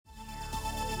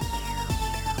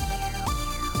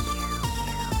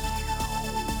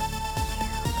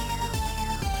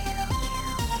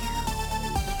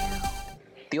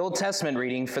Old Testament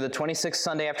reading for the 26th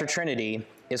Sunday after Trinity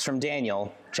is from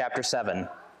Daniel, chapter 7.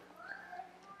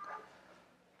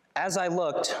 As I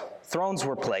looked, thrones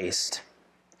were placed,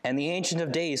 and the Ancient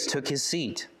of Days took his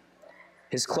seat.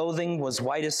 His clothing was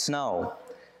white as snow,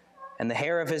 and the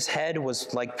hair of his head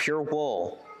was like pure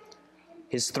wool.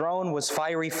 His throne was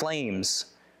fiery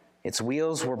flames. Its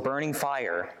wheels were burning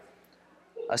fire.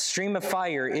 A stream of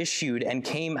fire issued and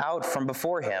came out from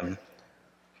before him.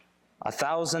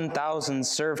 1,000,000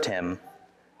 served him,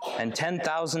 and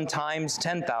 10,000 times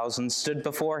 10,000 stood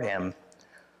before him.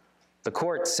 The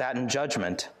court sat in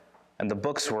judgment, and the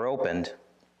books were opened.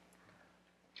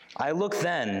 I looked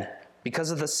then, because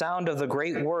of the sound of the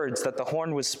great words that the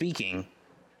horn was speaking.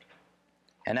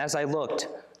 And as I looked,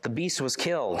 the beast was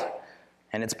killed,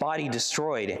 and its body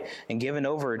destroyed and given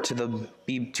over to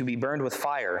be burned with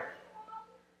fire.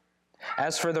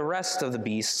 As for the rest of the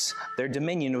beasts, their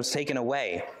dominion was taken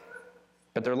away,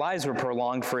 but their lives were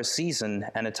prolonged for a season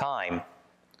and a time.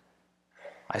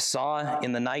 I saw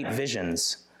in the night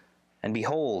visions, and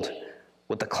behold,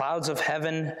 with the clouds of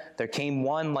heaven there came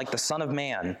one like the Son of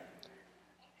Man.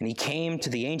 And he came to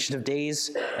the Ancient of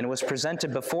Days and was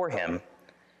presented before him.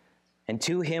 And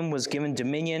to him was given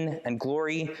dominion and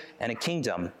glory and a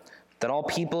kingdom, that all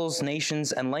peoples,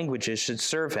 nations, and languages should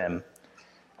serve him.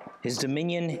 His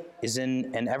dominion is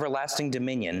in an everlasting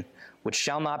dominion, which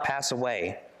shall not pass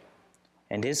away,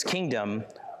 and his kingdom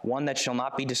one that shall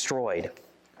not be destroyed.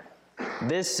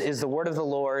 This is the word of the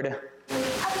Lord.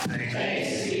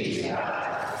 Thanks be to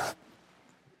God.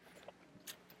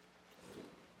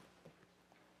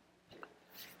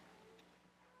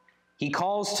 He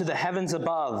calls to the heavens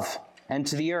above and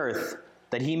to the earth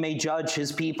that he may judge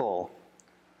his people.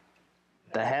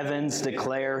 The heavens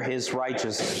declare his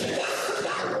righteousness.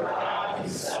 God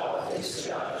himself is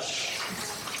judge.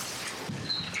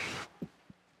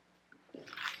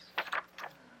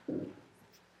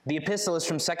 The epistle is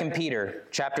from 2 Peter,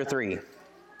 chapter 3.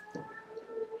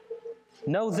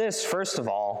 Know this, first of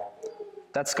all,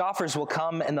 that scoffers will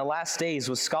come in the last days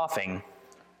with scoffing,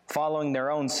 following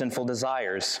their own sinful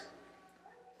desires.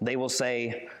 They will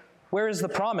say, "Where is the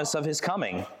promise of his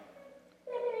coming?"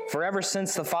 For ever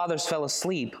since the fathers fell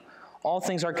asleep, all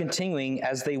things are continuing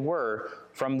as they were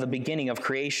from the beginning of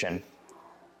creation.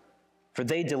 For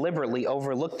they deliberately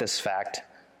overlooked this fact,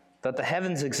 that the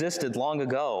heavens existed long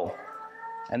ago,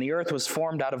 and the earth was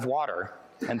formed out of water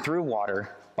and through water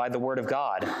by the word of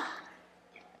God,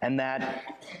 and that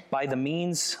by the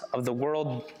means of the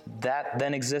world that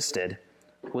then existed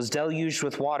was deluged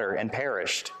with water and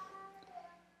perished.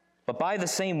 But by the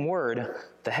same word,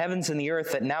 the heavens and the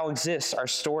earth that now exist are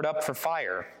stored up for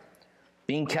fire,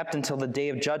 being kept until the day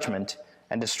of judgment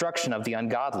and destruction of the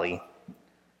ungodly.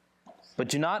 But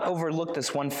do not overlook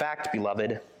this one fact,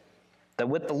 beloved, that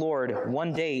with the Lord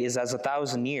 1 day is as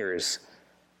 1,000 years,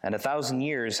 and 1,000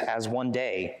 years as 1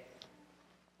 day.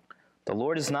 The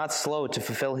Lord is not slow to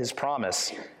fulfill his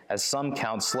promise, as some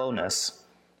count slowness,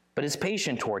 but is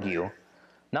patient toward you,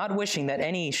 not wishing that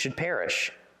any should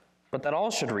perish, but that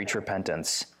all should reach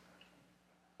repentance.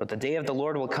 But the day of the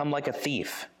Lord will come like a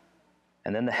thief,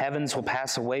 and then the heavens will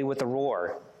pass away with a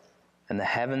roar, and the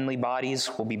heavenly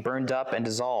bodies will be burned up and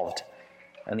dissolved,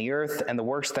 and the earth and the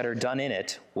works that are done in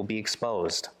it will be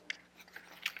exposed.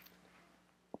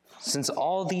 Since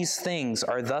all these things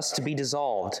are thus to be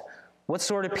dissolved, what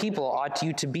sort of people ought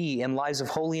you to be in lives of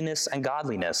holiness and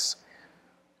godliness,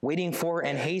 waiting for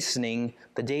and hastening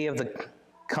the day of the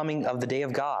coming of the day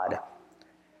of God,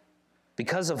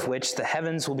 because of which the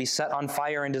heavens will be set on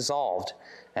fire and dissolved,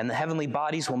 and the heavenly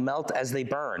bodies will melt as they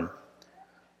burn.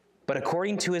 But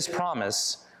according to his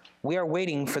promise, we are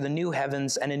waiting for the new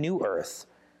heavens and a new earth,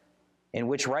 in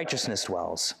which righteousness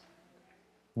dwells.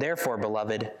 Therefore,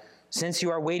 beloved, since you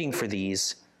are waiting for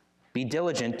these, be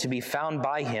diligent to be found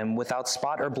by him without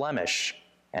spot or blemish,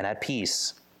 and at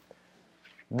peace.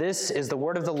 This is the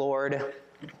word of the Lord.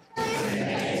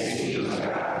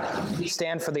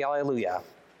 Stand for the Alleluia.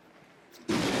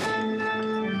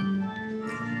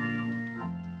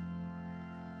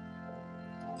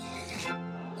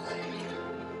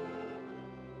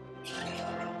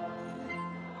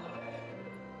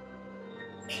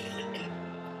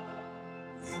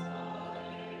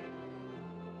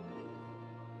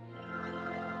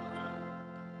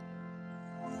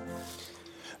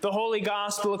 The Holy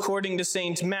Gospel according to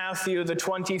St. Matthew, the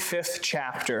 25th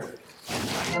chapter.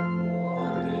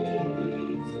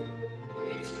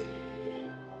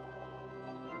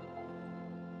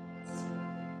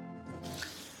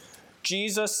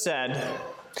 Jesus said,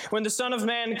 "When the Son of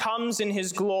Man comes in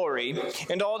his glory,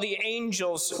 and all the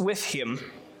angels with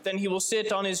him, then he will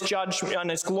sit on his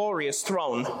glorious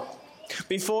throne.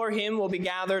 Before him will be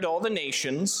gathered all the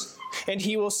nations, and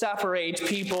he will separate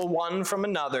people one from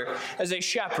another, as a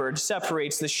shepherd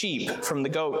separates the sheep from the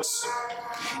goats.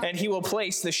 And he will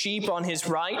place the sheep on his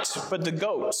right, but the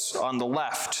goats on the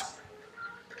left.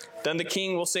 Then the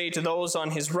king will say to those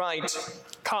on his right,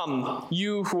 "Come,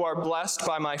 you who are blessed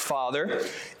by my Father,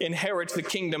 inherit the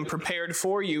kingdom prepared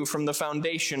for you from the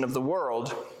foundation of the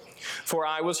world. For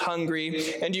I was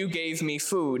hungry, and you gave me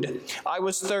food. I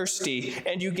was thirsty,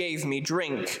 and you gave me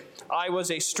drink. I was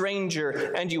a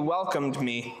stranger, and you welcomed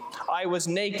me. I was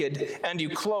naked, and you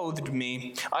clothed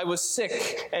me. I was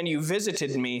sick, and you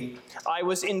visited me. I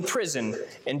was in prison,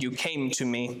 and you came to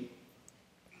me."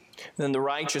 Then the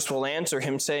righteous will answer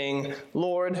him, saying,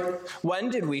 "Lord, when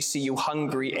did we see you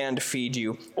hungry and feed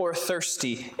you, or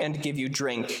thirsty and give you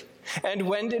drink? And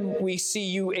when did we see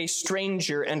you a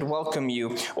stranger and welcome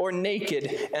you, or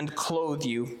naked and clothe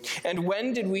you? And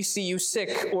when did we see you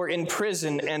sick or in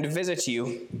prison and visit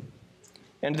you?"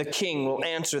 And the king will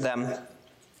answer them,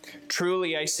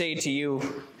 "Truly I say to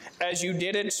you, as you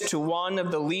did it to one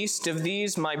of the least of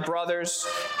these my brothers,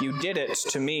 you did it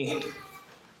to me."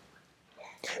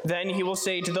 Then he will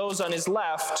say to those on his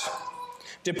left,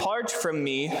 "Depart from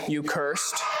me, you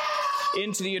cursed,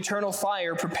 into the eternal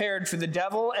fire prepared for the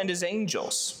devil and his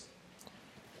angels.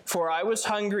 For I was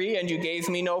hungry, and you gave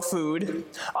me no food.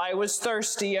 I was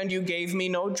thirsty, and you gave me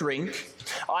no drink.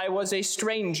 I was a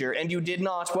stranger, and you did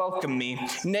not welcome me.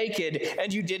 Naked,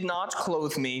 and you did not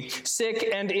clothe me. Sick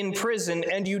and in prison,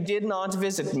 and you did not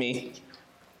visit me."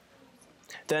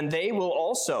 Then they will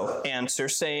also answer,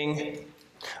 saying,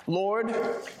 "Lord,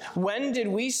 when did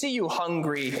we see you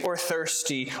hungry or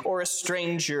thirsty or a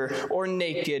stranger or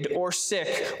naked or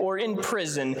sick or in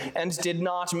prison and did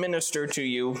not minister to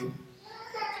you?"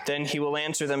 Then he will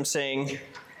answer them, saying,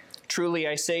 "Truly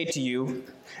I say to you,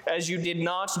 as you did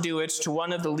not do it to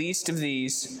one of the least of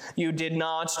these, you did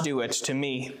not do it to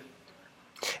me."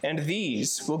 And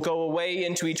these will go away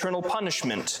into eternal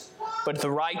punishment, but the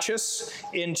righteous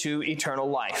into eternal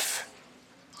life.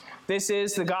 This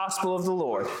is the gospel of the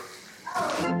Lord.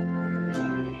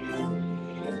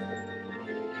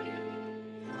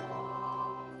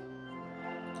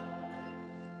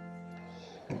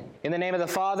 In the name of the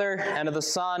Father, and of the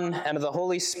Son, and of the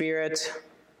Holy Spirit,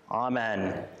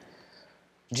 Amen.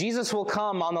 Jesus will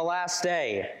come on the last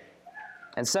day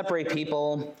and separate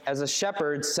people as a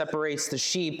shepherd separates the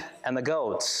sheep and the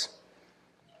goats.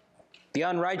 The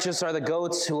unrighteous are the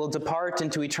goats who will depart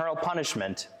into eternal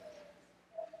punishment.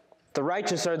 The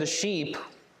righteous are the sheep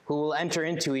who will enter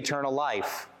into eternal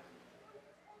life.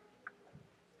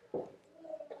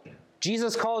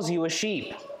 Jesus calls you a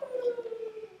sheep.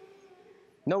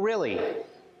 No, really.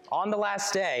 On the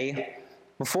last day,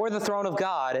 before the throne of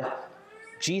God,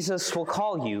 Jesus will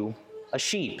call you a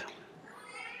sheep.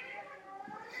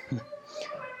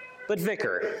 But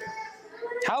Vicar,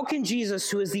 how can Jesus,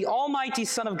 who is the almighty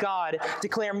Son of God,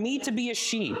 declare me to be a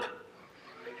sheep?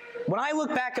 When I look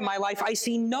back at my life, I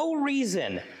see no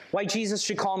reason why Jesus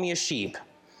should call me a sheep.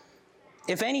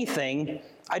 If anything,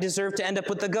 I deserve to end up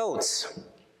with the goats.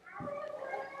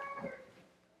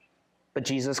 But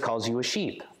Jesus calls you a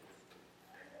sheep.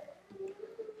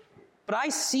 But I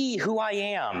see who I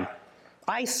am.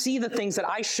 I see the things that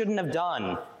I shouldn't have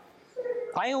done.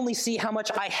 I only see how much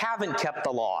I haven't kept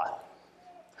the law.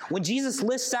 When Jesus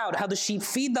lists out how the sheep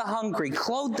feed the hungry,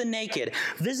 clothe the naked,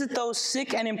 visit those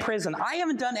sick and in prison, I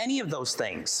haven't done any of those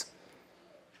things.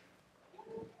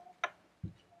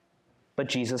 But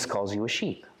Jesus calls you a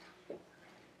sheep.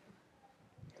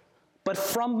 But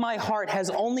from my heart has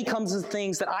only come the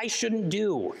things that I shouldn't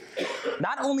do.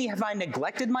 Not only have I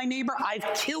neglected my neighbor, I've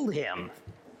killed him.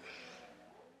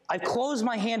 I've closed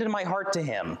my hand and my heart to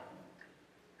him.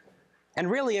 And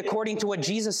really, according to what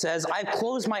Jesus says, I've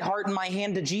closed my heart and my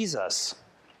hand to Jesus.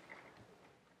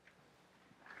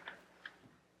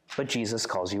 But Jesus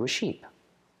calls you a sheep.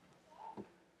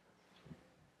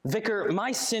 Vicar,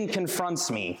 my sin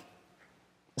confronts me.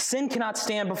 Sin cannot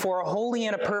stand before a holy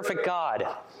and a perfect God.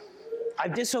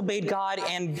 I've disobeyed God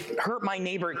and hurt my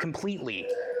neighbor completely.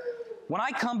 When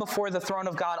I come before the throne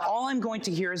of God, all I'm going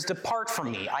to hear is, "Depart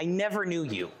from me, I never knew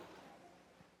you."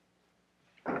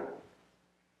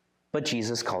 But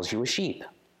Jesus calls you a sheep.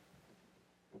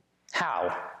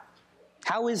 How?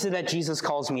 How is it that Jesus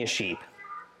calls me a sheep?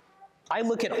 I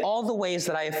look at all the ways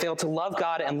that I have failed to love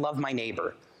God and love my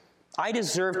neighbor. I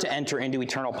deserve to enter into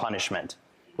eternal punishment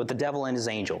with the devil and his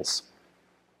angels.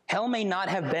 Hell may not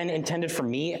have been intended for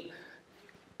me,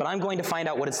 but I'm going to find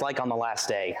out what it's like on the last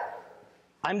day.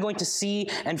 I'm going to see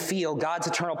and feel God's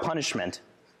eternal punishment.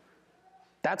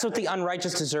 That's what the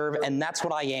unrighteous deserve, and that's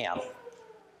what I am.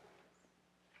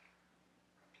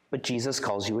 but Jesus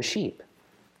calls you a sheep.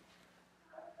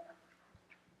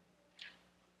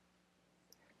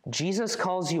 Jesus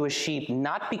calls you a sheep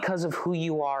not because of who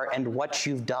you are and what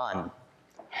you've done,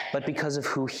 but because of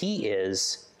who he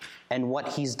is and what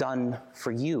he's done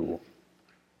for you.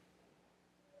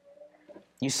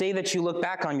 You say that you look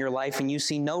back on your life and you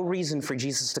see no reason for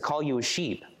Jesus to call you a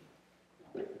sheep.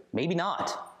 Maybe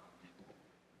not.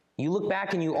 You look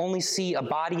back and you only see a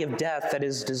body of death that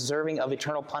is deserving of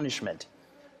eternal punishment.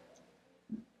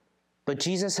 But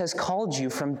Jesus has called you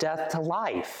from death to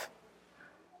life.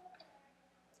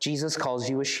 Jesus calls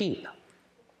you a sheep.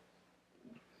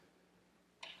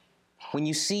 When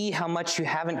you see how much you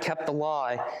haven't kept the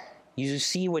law, you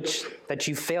see that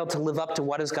you failed to live up to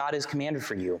what God has commanded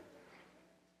for you.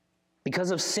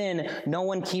 Because of sin, no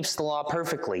one keeps the law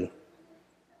perfectly.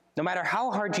 No matter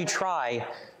how hard you try,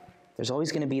 there's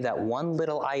always going to be that one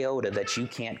little iota that you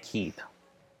can't keep.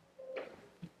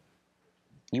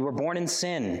 You were born in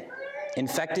sin,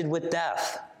 infected with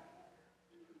death.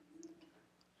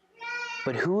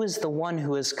 But who is the one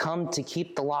who has come to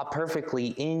keep the law perfectly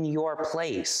in your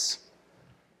place?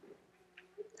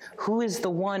 Who is the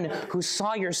one who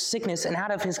saw your sickness and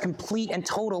out of his complete and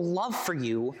total love for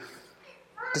you,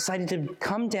 decided to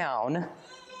come down,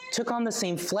 took on the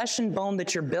same flesh and bone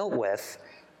that you're built with,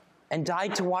 and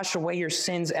died to wash away your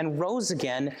sins and rose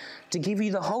again to give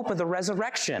you the hope of the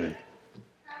resurrection?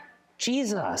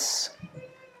 Jesus.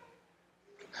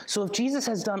 So if Jesus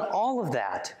has done all of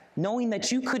that, knowing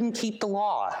that you couldn't keep the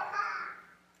law,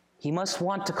 he must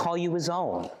want to call you his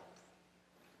own.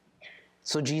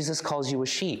 So Jesus calls you a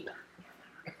sheep.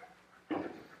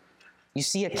 You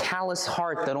see a callous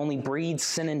heart that only breeds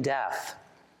sin and death.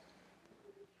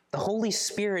 The Holy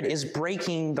Spirit is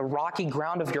breaking the rocky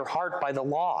ground of your heart by the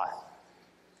law.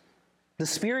 The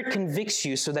Spirit convicts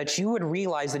you so that you would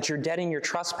realize that you're dead in your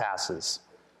trespasses.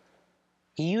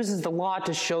 He uses the law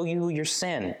to show you your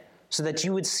sin, so that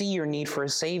you would see your need for a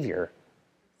Savior.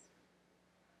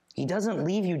 He doesn't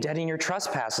leave you dead in your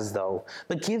trespasses, though,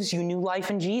 but gives you new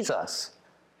life in Jesus.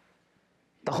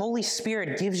 The Holy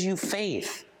Spirit gives you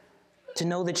faith to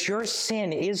know that your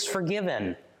sin is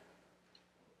forgiven.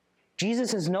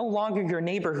 Jesus is no longer your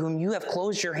neighbor whom you have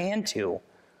closed your hand to,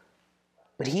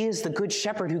 but he is the good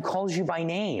shepherd who calls you by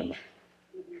name.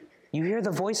 You hear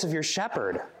the voice of your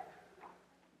shepherd.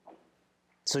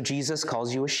 So Jesus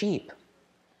calls you a sheep.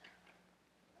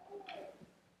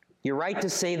 You're right to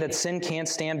say that sin can't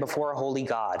stand before a holy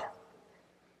God.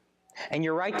 And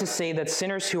you're right to say that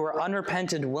sinners who are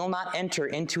unrepentant will not enter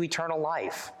into eternal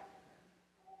life.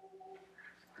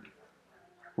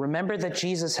 Remember that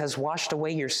Jesus has washed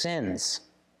away your sins.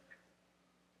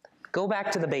 Go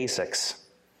back to the basics.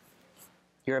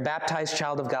 You're a baptized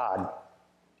child of God.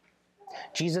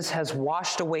 Jesus has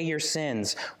washed away your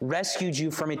sins, rescued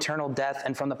you from eternal death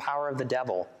and from the power of the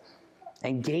devil,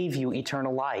 and gave you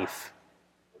eternal life.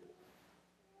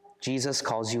 Jesus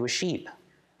calls you a sheep.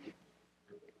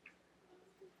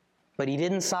 But he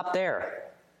didn't stop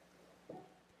there.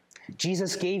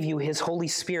 Jesus gave you his Holy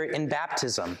Spirit in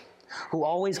baptism, who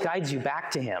always guides you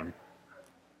back to him.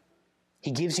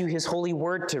 He gives you his holy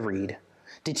word to read,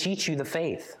 to teach you the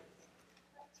faith.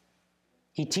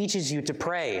 He teaches you to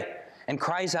pray and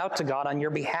cries out to God on your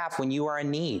behalf when you are in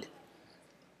need.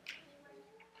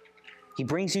 He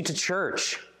brings you to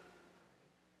church,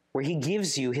 where he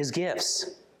gives you his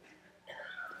gifts.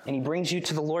 And he brings you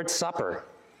to the Lord's Supper,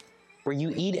 where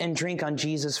you eat and drink on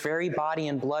Jesus' very body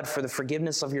and blood for the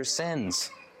forgiveness of your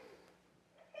sins.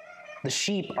 The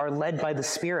sheep are led by the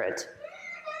Spirit.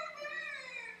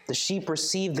 The sheep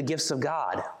receive the gifts of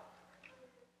God.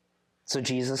 So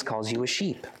Jesus calls you a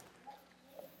sheep.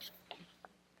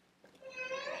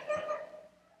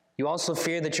 You also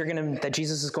fear that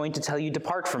Jesus is going to tell you,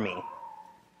 "Depart from me."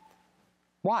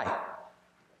 Why?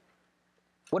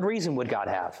 What reason would God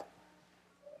have?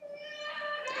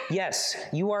 Yes,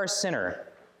 you are a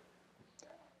sinner,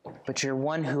 but you're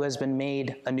one who has been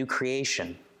made a new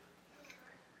creation.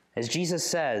 As Jesus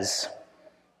says,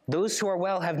 those who are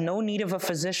well have no need of a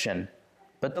physician,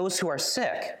 but those who are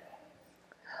sick.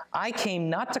 I came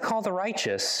not to call the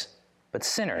righteous, but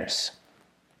sinners.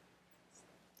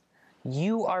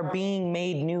 You are being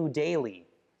made new daily.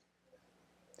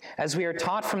 As we are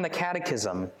taught from the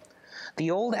Catechism,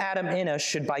 the old Adam in us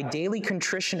should by daily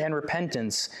contrition and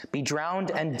repentance be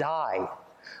drowned and die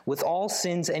with all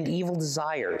sins and evil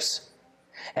desires,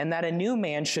 and that a new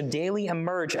man should daily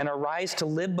emerge and arise to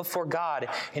live before God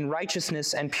in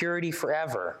righteousness and purity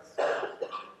forever.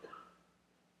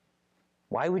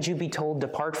 Why would you be told,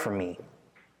 "Depart from me"?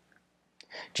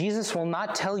 Jesus will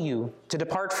not tell you to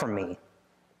depart from me.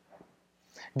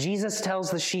 Jesus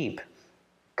tells the sheep,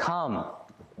 "Come,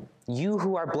 You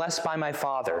who are blessed by my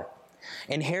Father,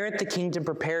 inherit the kingdom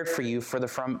prepared for you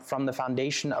from the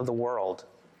foundation of the world.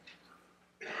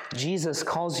 Jesus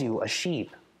calls you a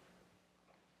sheep.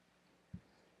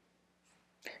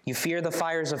 You fear the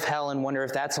fires of hell and wonder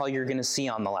if that's all you're going to see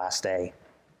on the last day.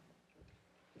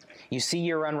 You see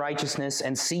your unrighteousness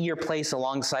and see your place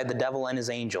alongside the devil and his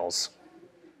angels.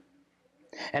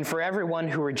 And for everyone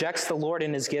who rejects the Lord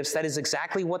and his gifts, that is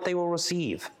exactly what they will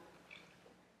receive.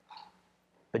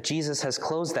 But Jesus has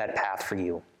closed that path for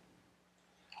you.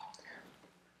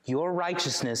 Your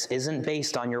righteousness isn't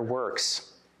based on your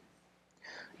works.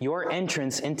 Your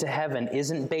entrance into heaven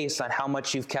isn't based on how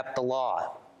much you've kept the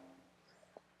law.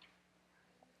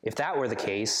 If that were the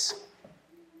case,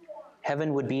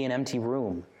 heaven would be an empty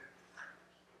room.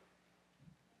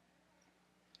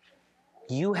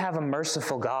 You have a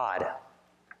merciful God.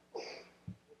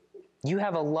 You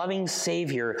have a loving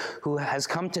Savior who has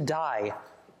come to die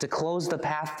to close the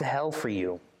path to hell for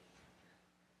you.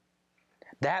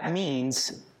 That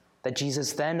means that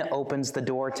Jesus then opens the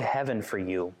door to heaven for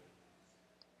you.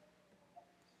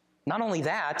 Not only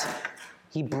that,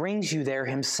 he brings you there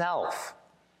himself.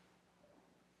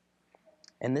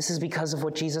 And this is because of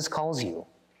what Jesus calls you.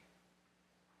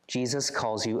 Jesus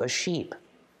calls you a sheep.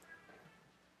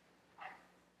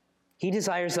 He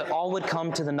desires that all would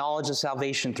come to the knowledge of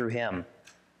salvation through him.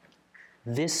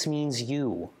 This means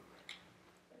you.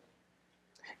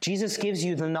 Jesus gives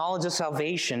you the knowledge of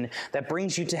salvation that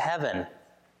brings you to heaven.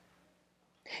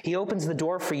 He opens the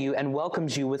door for you and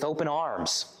welcomes you with open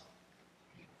arms.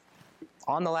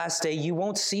 On the last day, you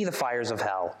won't see the fires of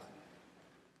hell.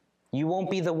 You won't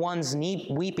be the ones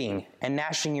weeping and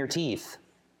gnashing your teeth.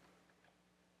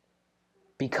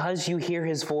 Because you hear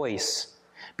his voice,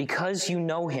 because you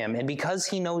know him, and because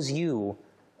he knows you,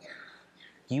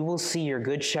 you will see your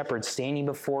good shepherd standing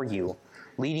before you,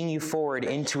 leading you forward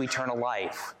into eternal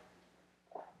life.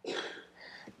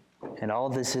 And all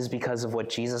of this is because of what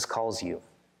Jesus calls you.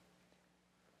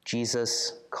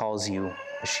 Jesus calls you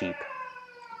a sheep.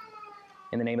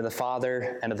 In the name of the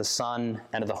Father, and of the Son,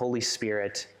 and of the Holy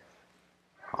Spirit,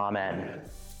 amen.